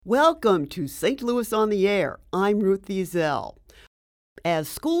Welcome to St. Louis on the Air. I'm Ruth Ezel. As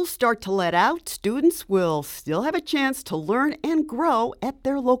schools start to let out, students will still have a chance to learn and grow at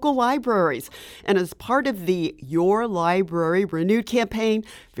their local libraries. And as part of the Your Library Renewed campaign,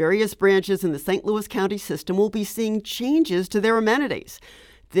 various branches in the St. Louis County system will be seeing changes to their amenities.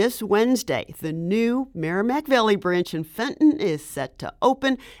 This Wednesday, the new Merrimack Valley branch in Fenton is set to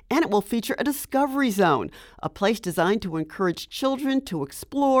open, and it will feature a Discovery Zone, a place designed to encourage children to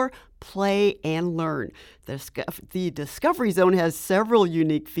explore, play, and learn. The Discovery Zone has several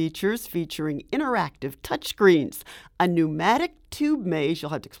unique features featuring interactive touchscreens, a pneumatic tube maze,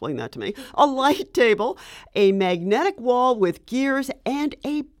 you'll have to explain that to me, a light table, a magnetic wall with gears, and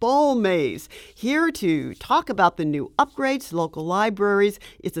a ball maze. Here to talk about the new upgrades to local libraries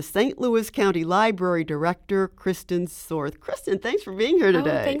is the St. Louis County Library Director, Kristen Sorth. Kristen, thanks for being here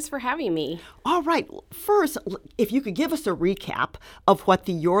today. Oh, thanks for having me. All right. First, if you could give us a recap of what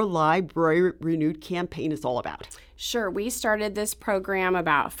the Your Library Renewed campaign is all about. Sure. We started this program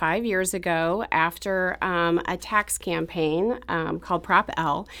about 5 years ago after a tax campaign called Prop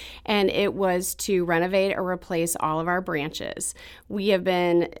L, and it was to renovate or replace all of our branches. We have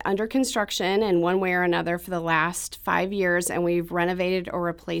been under construction in one way or another for the last 5 years, and we've renovated or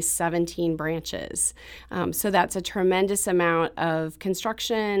replaced 17 branches. So that's a tremendous amount of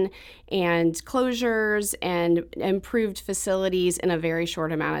construction and closures and improved facilities in a very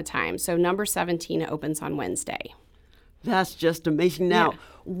short amount of time. So number 17 opens on Wednesday. That's just amazing. Now,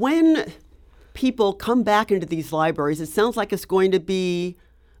 when people come back into these libraries, it sounds like it's going to be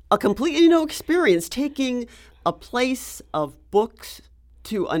a completely new experience, taking a place of books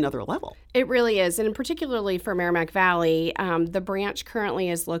to another level. It really is, and particularly for Merrimack Valley, the branch currently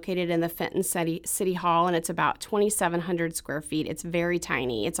is located in the Fenton City Hall, and it's about 2,700 square feet. It's very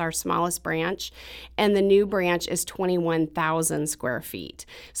tiny. It's our smallest branch, and the new branch is 21,000 square feet.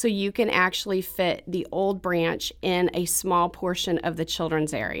 So you can actually fit the old branch in a small portion of the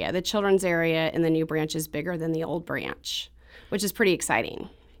children's area. The children's area in the new branch is bigger than the old branch, which is pretty exciting.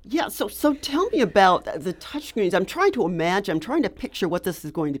 Yeah, so tell me about the touchscreens. I'm trying to picture what this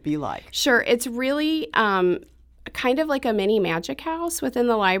is going to be like. Sure. It's really kind of like a mini magic house within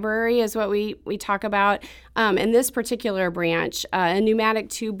the library is what we talk about. In this particular branch, a pneumatic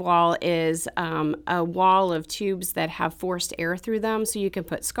tube wall is a wall of tubes that have forced air through them, so you can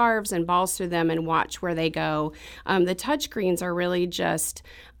put scarves and balls through them and watch where they go. The touchscreens are really just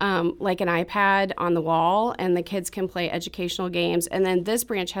like an iPad on the wall, and the kids can play educational games. And then this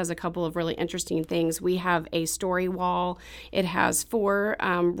branch has a couple of really interesting things. We have a story wall. It has 4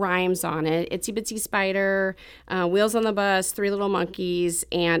 rhymes on it: Itsy Bitsy Spider, Wheels on the Bus, Three Little Monkeys,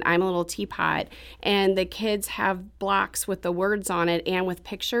 and I'm a Little Teapot. And the kids have blocks with the words on it and with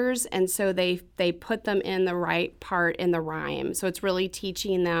pictures, and so they put them in the right part in the rhyme. So it's really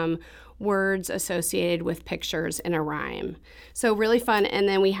teaching them words associated with pictures in a rhyme. So really fun. And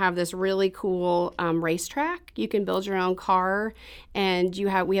then we have this really cool racetrack. You can build your own car, and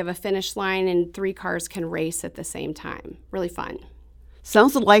we have a finish line, and 3 cars can race at the same time. Really fun.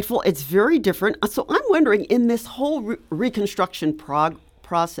 Sounds delightful. It's very different. So I'm wondering, in this whole reconstruction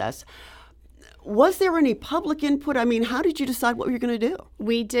process, was there any public input? I mean, how did you decide what you're going to do?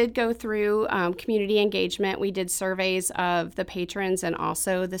 We did go through community engagement. We did surveys of the patrons and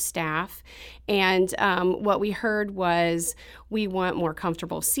also the staff. And what we heard was we want more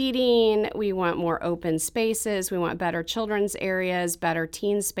comfortable seating. We want more open spaces. We want better children's areas, better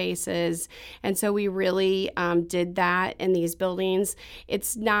teen spaces. And so we really did that in these buildings.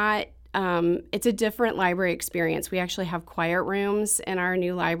 It's a different library experience. We actually have quiet rooms in our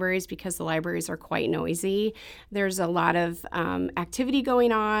new libraries because the libraries are quite noisy. There's a lot of activity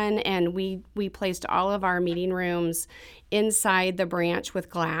going on, and we placed all of our meeting rooms inside the branch with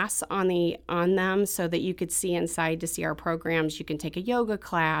glass on them so that you could see inside to see our programs. You can take a yoga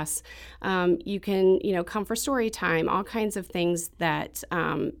class. You can come for story time, all kinds of things that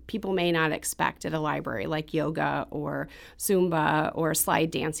people may not expect at a library, like yoga or Zumba or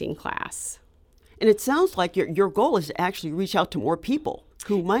slide dancing class. And it sounds like your goal is to actually reach out to more people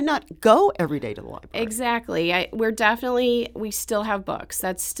who might not go every day to the library. Exactly. We still have books.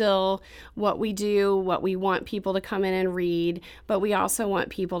 That's still what we do, what we want people to come in and read, but we also want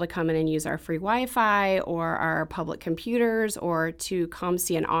people to come in and use our free Wi-Fi or our public computers, or to come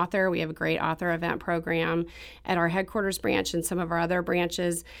see an author. We have a great author event program at our headquarters branch and some of our other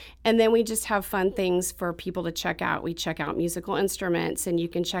branches. And then we just have fun things for people to check out. We check out musical instruments, and you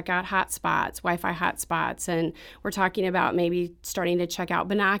can check out hotspots, Wi-Fi hotspots, and we're talking about maybe starting to check out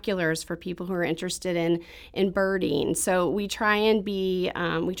binoculars for people who are interested in birding. So we try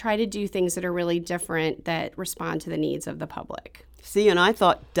to do things that are really different that respond to the needs of the public. See, and I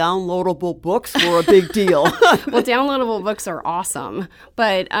thought downloadable books were a big deal. Well, downloadable books are awesome.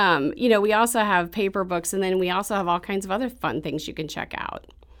 But, we also have paper books, and then we also have all kinds of other fun things you can check out.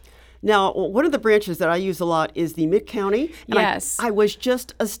 Now, one of the branches that I use a lot is the Mid-County. And Yes. I was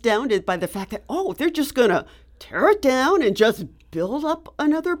just astounded by the fact that, they're just going to tear it down and just build up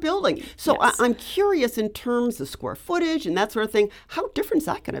another building. So Yes. I'm curious in terms of square footage and that sort of thing, how different is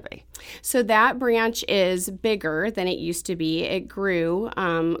that going to be? So that branch is bigger than it used to be. It grew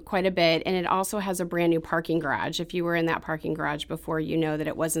quite a bit, and it also has a brand new parking garage. If you were in that parking garage before, you know that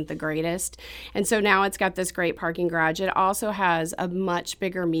it wasn't the greatest. And so now it's got this great parking garage. It also has a much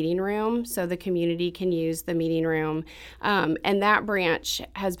bigger meeting room, so the community can use the meeting room. And that branch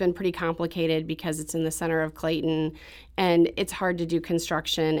has been pretty complicated because it's in the center of Clayton, and it's hard to do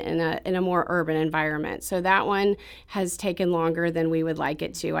construction in a more urban environment. So that one has taken longer than we would like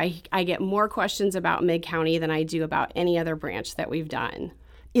it to. I get more questions about Mid-County than I do about any other branch that we've done.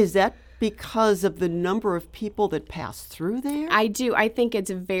 Is that because of the number of people that pass through there? I do. I think it's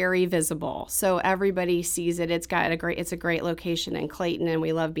very visible, so everybody sees it. It's a great location in Clayton, and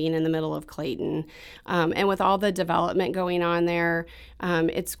we love being in the middle of Clayton. And with all the development going on there,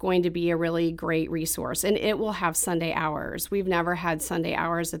 it's going to be a really great resource, and it will have Sunday hours. We've never had Sunday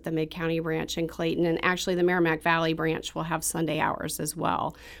hours at the Mid-County branch in Clayton, and actually the Merrimack Valley branch will have Sunday hours as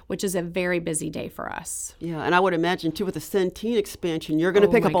well, which is a very busy day for us. Yeah, and I would imagine too with the Centene expansion, you're going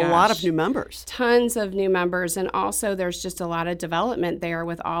to pick up a lot of new members. Tons of new members, and also there's just a lot of development there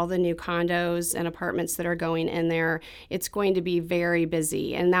with all the new condos and apartments that are going in there. It's going to be very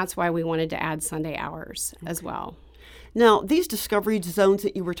busy, and that's why we wanted to add Sunday hours as well. Now, these discovery zones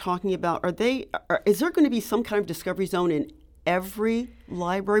that you were talking about, is there going to be some kind of discovery zone in every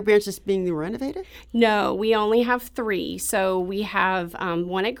library branch that's being renovated? No, we only have 3. So we have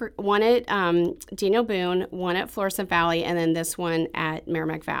one at Daniel Boone, one at Florissant Valley, and then this one at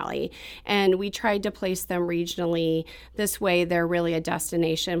Merrimack Valley. And we tried to place them regionally. This way, they're really a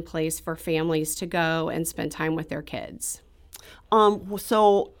destination place for families to go and spend time with their kids.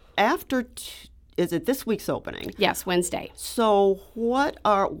 So after... Is it this week's opening? Yes, Wednesday. So what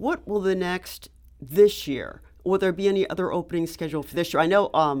will the next this year? Will there be any other openings scheduled for this year? I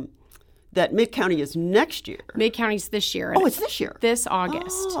know that Mid-County is next year. Mid-County's this year. Oh, it's this year. This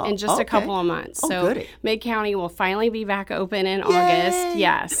August, in just a couple of months. So goody. Mid-County will finally be back open in Yay! August.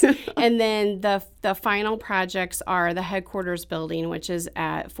 Yes. And then the final projects are the headquarters building, which is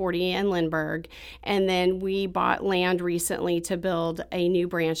at 40 and Lindbergh. And then we bought land recently to build a new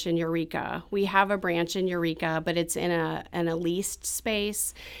branch in Eureka. We have a branch in Eureka, but it's in a leased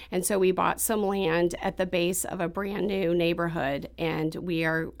space. And so we bought some land at the base of a brand new neighborhood, and we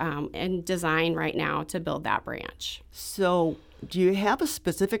are in design right now to build that branch. So do you have a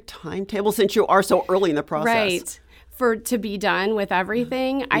specific timetable since you are so early in the process? Right. To be done with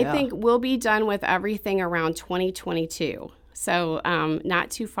everything, I think we'll be done with everything around 2022. So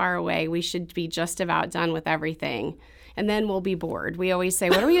not too far away. We should be just about done with everything. And then we'll be bored. We always say,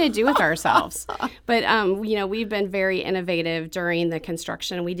 what are we going to do with ourselves? But, we've been very innovative during the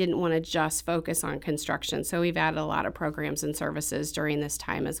construction. We didn't want to just focus on construction. So we've added a lot of programs and services during this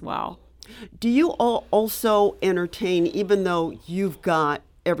time as well. Do you all also entertain, even though you've got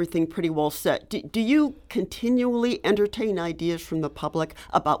everything pretty well set, do you continually entertain ideas from the public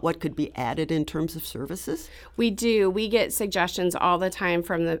about what could be added in terms of services? We do. We get suggestions all the time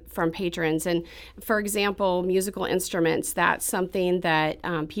from patrons. And for example, musical instruments, that's something that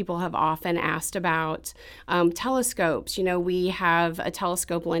people have often asked about. Telescopes, we have a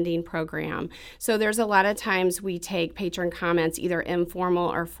telescope lending program. So there's a lot of times we take patron comments, either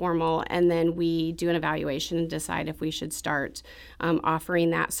informal or formal, and then we do an evaluation and decide if we should start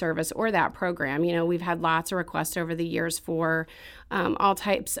offering that service or that program. We've had lots of requests over the years for all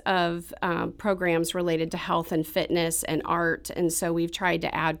types of programs related to health and fitness and art, and so we've tried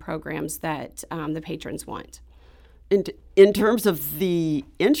to add programs that the patrons want. In terms of the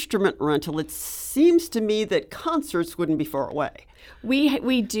instrument rental, it seems to me that concerts wouldn't be far away.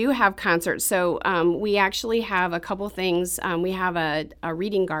 We do have concerts. So we actually have a couple things. We have a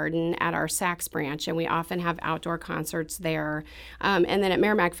reading garden at our Saks branch, and we often have outdoor concerts there. And then at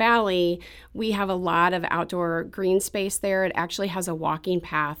Merrimack Valley, we have a lot of outdoor green space there. It actually has a walking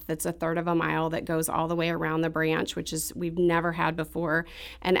path that's a third of a mile that goes all the way around the branch, which is we've never had before.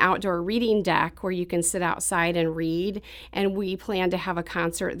 An outdoor reading deck where you can sit outside and read. And we plan to have a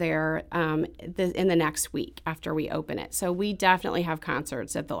concert there in the next week after we open it. So we definitely have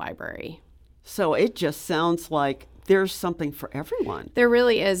concerts at the library. So it just sounds like there's something for everyone. There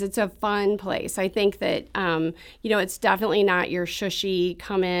really is. It's a fun place. I think that, it's definitely not your shushy,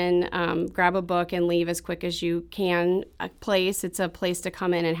 come in, grab a book and leave as quick as you can place. It's a place to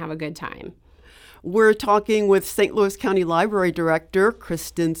come in and have a good time. We're talking with St. Louis County Library Director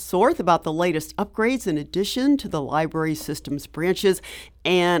Kristen Sorth about the latest upgrades in addition to the library system's branches.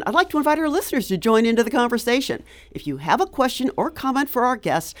 And I'd like to invite our listeners to join into the conversation. If you have a question or comment for our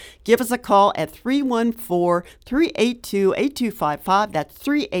guests, give us a call at 314-382-8255. That's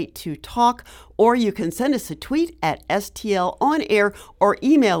 382-TALK. Or you can send us a tweet at STL On Air or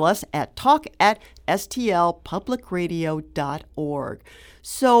email us at talk@stlpublicradio.org.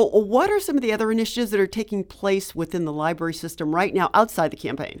 So what are some of the other initiatives that are taking place within the library system right now outside the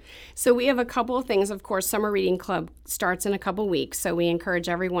campaign? So we have a couple of things. Of course, Summer Reading Club starts in a couple weeks. So we encourage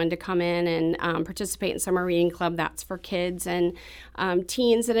everyone to come in and participate in Summer Reading Club. That's for kids and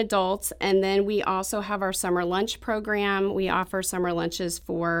teens and adults. And then we also have our summer lunch program. We offer summer lunches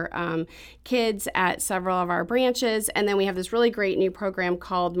for kids at several of our branches. And then we have this really great new program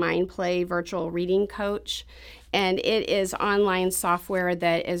called Mind Play Virtual Reading Coach. And it is online software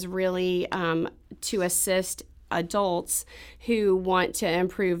that is really to assist adults who want to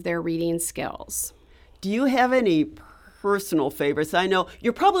improve their reading skills. Do you have any personal favorites? I know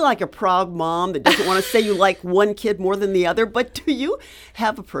you're probably like a proud mom that doesn't want to say you like one kid more than the other, but do you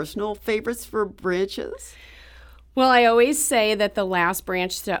have a personal favorites for branches? Well, I always say that the last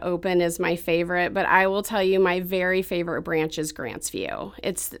branch to open is my favorite, but I will tell you my very favorite branch is Grants View.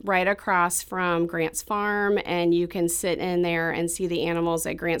 It's right across from Grants Farm, and you can sit in there and see the animals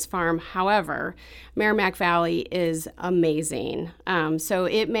at Grants Farm. However, Merrimack Valley is amazing, so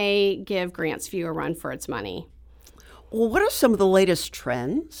it may give Grants View a run for its money. Well, what are some of the latest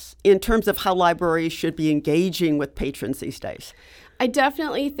trends in terms of how libraries should be engaging with patrons these days? I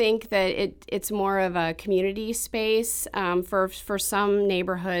definitely think that it's more of a community space. For some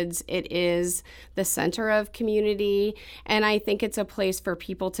neighborhoods, it is the center of community, and I think it's a place for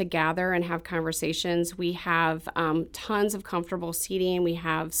people to gather and have conversations. We have tons of comfortable seating. We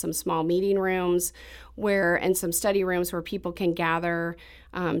have some small meeting rooms and some study rooms where people can gather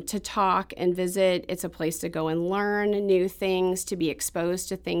to talk and visit. It's a place to go and learn new things, to be exposed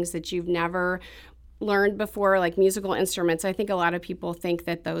to things that you've never learned before, like musical instruments. I think a lot of people think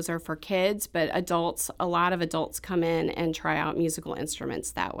that those are for kids, but a lot of adults come in and try out musical instruments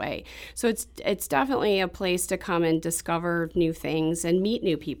that way. So it's definitely a place to come and discover new things and meet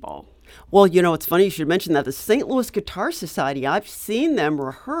new people. Well, it's funny you should mention that. The St. Louis Guitar Society, I've seen them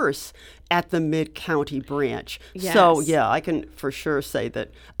rehearse at the Mid-County branch. Yes. So, yeah, I can for sure say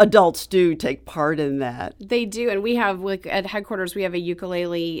that adults do take part in that. They do, and we have, at headquarters, we have a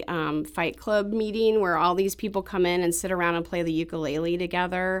ukulele fight club meeting where all these people come in and sit around and play the ukulele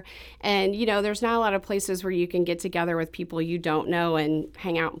together. And, there's not a lot of places where you can get together with people you don't know and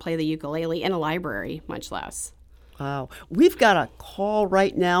hang out and play the ukulele in a library, much less. Wow. We've got a call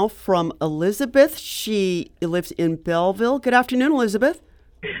right now from Elizabeth. She lives in Belleville. Good afternoon, Elizabeth.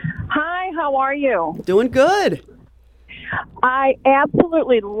 Hi, how are you? Doing good. I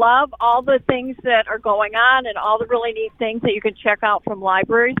absolutely love all the things that are going on and all the really neat things that you can check out from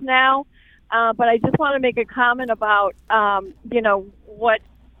libraries now. But I just want to make a comment about, what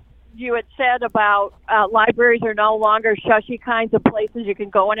you had said about libraries are no longer shushy kinds of places you can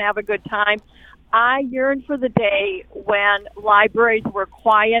go and have a good time. I yearn for the day when libraries were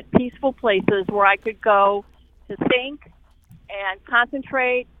quiet, peaceful places where I could go to think and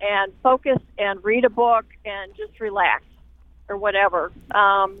concentrate and focus and read a book and just relax or whatever.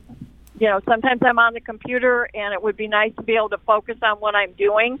 Sometimes I'm on the computer and it would be nice to be able to focus on what I'm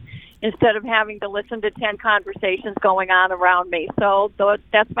doing instead of having to listen to 10 conversations going on around me. So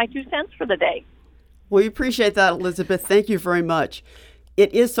that's my 2 cents for the day. Well, we appreciate that, Elizabeth. Thank you very much.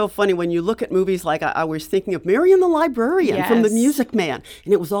 It is so funny when you look at movies like I was thinking of Marion the Librarian from The Music Man,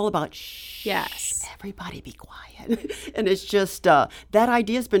 and it was all about shh, everybody be quiet. And it's just that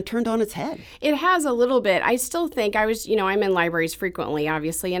idea has been turned on its head. It has a little bit. I still think I'm in libraries frequently,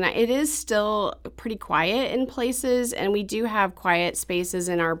 obviously, and it is still pretty quiet in places, and we do have quiet spaces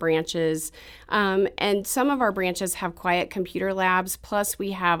in our branches. And some of our branches have quiet computer labs, plus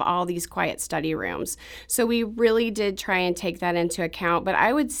we have all these quiet study rooms. So we really did try and take that into account. But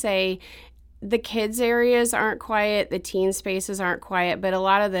I would say the kids areas aren't quiet, the teen spaces aren't quiet, but a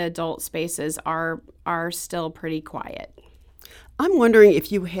lot of the adult spaces are still pretty quiet. I'm wondering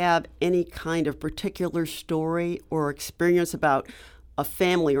if you have any kind of particular story or experience about a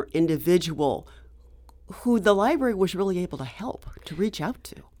family or individual who the library was really able to help, to reach out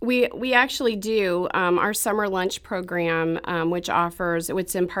to. We actually do. Our summer lunch program,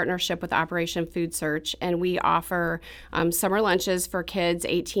 it's in partnership with Operation Food Search, and we offer summer lunches for kids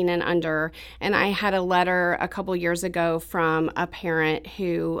 18 and under. And I had a letter a couple years ago from a parent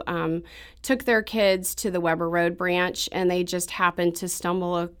who took their kids to the Weber Road branch, and they just happened to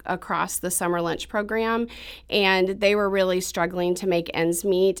stumble across the summer lunch program, and they were really struggling to make ends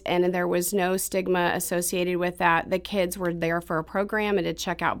meet, and there was no stigma associated with that. The kids were there for a program and to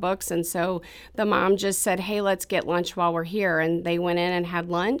check out books, and so the mom just said, hey, let's get lunch while we're here, and they went in and had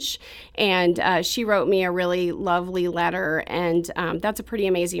lunch, and she wrote me a really lovely letter, and that's a pretty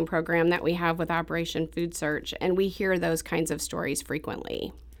amazing program that we have with Operation Food Search, and we hear those kinds of stories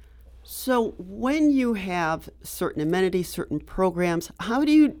frequently. So when you have certain amenities, certain programs, how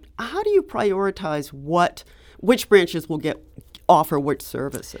do you prioritize which branches will offer which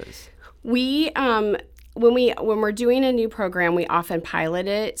services? We when we're doing a new program, we often pilot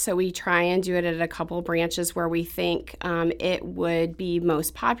it. So we try and do it at a couple branches where we think it would be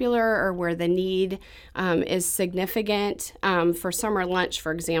most popular or where the need is significant. For summer lunch,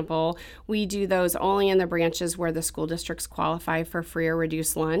 for example, we do those only in the branches where the school districts qualify for free or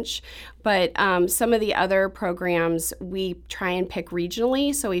reduced lunch. But some of the other programs we try and pick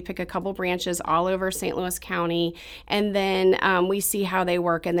regionally. So we pick a couple branches all over St. Louis County, and then we see how they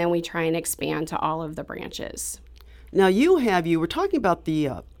work, and then we try and expand to all of the branches. Now you were talking about the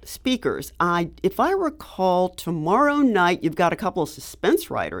speakers. If I recall, tomorrow night you've got a couple of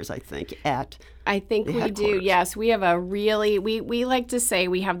suspense writers, I think we do. Yes, we have we like to say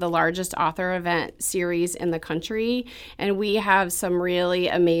we have the largest author event series in the country, and we have some really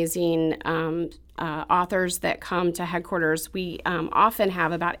amazing authors that come to headquarters. We often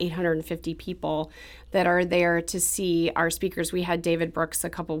have about 850 people that are there to see our speakers. We had David Brooks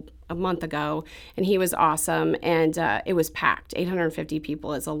a month ago, and he was awesome, and it was packed. 850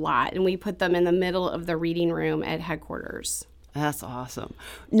 people is a lot, and we put them in the middle of the reading room at headquarters. That's awesome.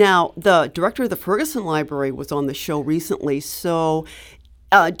 Now, the director of the Ferguson Library was on the show recently, so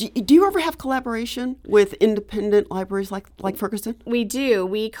do you ever have collaboration with independent libraries like Ferguson? We do.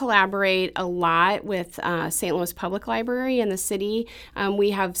 We collaborate a lot with St. Louis Public Library in the city.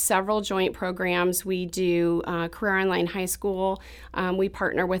 We have several joint programs. We do Career Online High School. We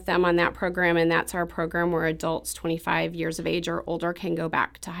partner with them on that program, and that's our program where adults 25 years of age or older can go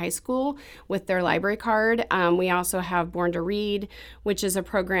back to high school with their library card. We also have Born to Read, which is a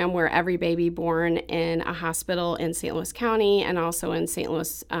program where every baby born in a hospital in St. Louis County and also in St. Louis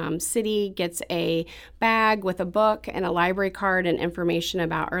City gets a bag with a book and a library card and information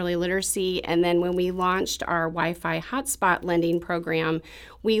about early literacy. And then when we launched our Wi-Fi hotspot lending program,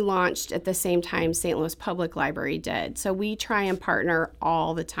 we launched at the same time St. Louis Public Library did. So we try and partner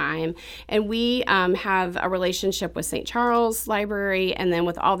all the time. And we have a relationship with St. Charles Library and then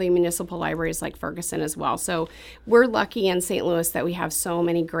with all the municipal libraries like Ferguson as well. So we're lucky in St. Louis that we have so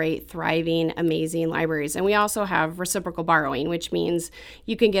many great, thriving, amazing libraries. And we also have reciprocal borrowing, which means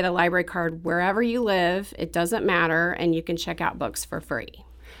you can get a library card wherever you live. It doesn't matter, and you can check out books for free.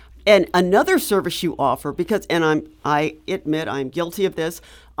 And another service you offer, I admit I'm guilty of this,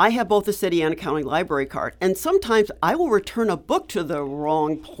 I have both a city and a county library card, and sometimes I will return a book to the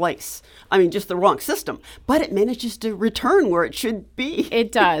wrong place. Just the wrong system, but it manages to return where it should be.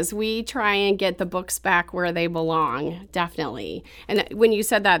 It does. We try and get the books back where they belong, definitely. And when you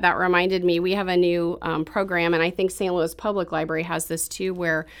said that reminded me, we have a new program, and I think St. Louis Public Library has this too,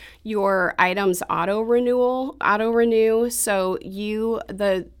 where your items auto-renew, so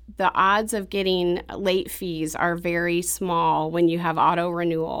the odds of getting late fees are very small when you have auto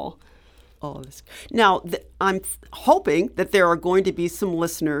renewal. Now, I'm hoping that there are going to be some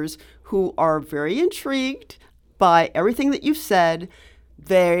listeners who are very intrigued by everything that you've said.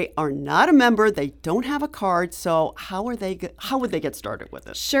 They are not a member. They don't have a card. So how would they get started with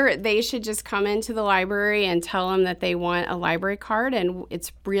it? Sure. They should just come into the library and tell them that they want a library card. And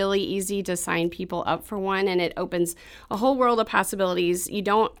it's really easy to sign people up for one. And it opens a whole world of possibilities. You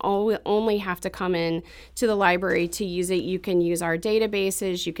don't only have to come in to the library to use it. You can use our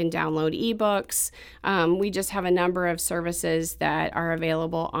databases. You can download ebooks. We just have a number of services that are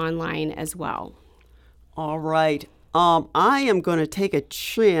available online as well. All right. I am going to take a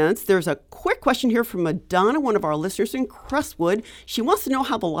chance. There's a quick question here from Madonna, one of our listeners in Crestwood. She wants to know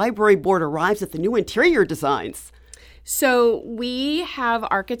how the library board arrives at the new interior designs. So we have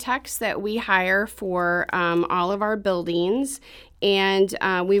architects that we hire for all of our buildings, and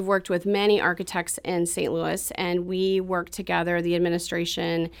we've worked with many architects in St. Louis, and we work together, the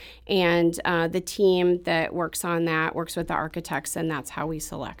administration and the team that works on that works with the architects, and that's how we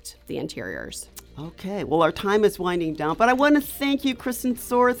select the interiors. Okay, well, our time is winding down, but I want to thank you, Kristen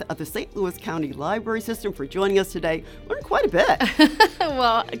Sorth of the St. Louis County Library System, for joining us today. Learned quite a bit.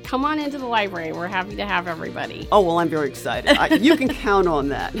 Well, come on into the library. We're happy to have everybody. Oh, well, I'm very excited. You can count on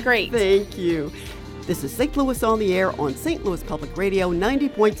that. Great. Thank you. This is St. Louis on the Air on St. Louis Public Radio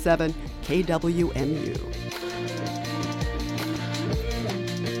 90.7 KWMU.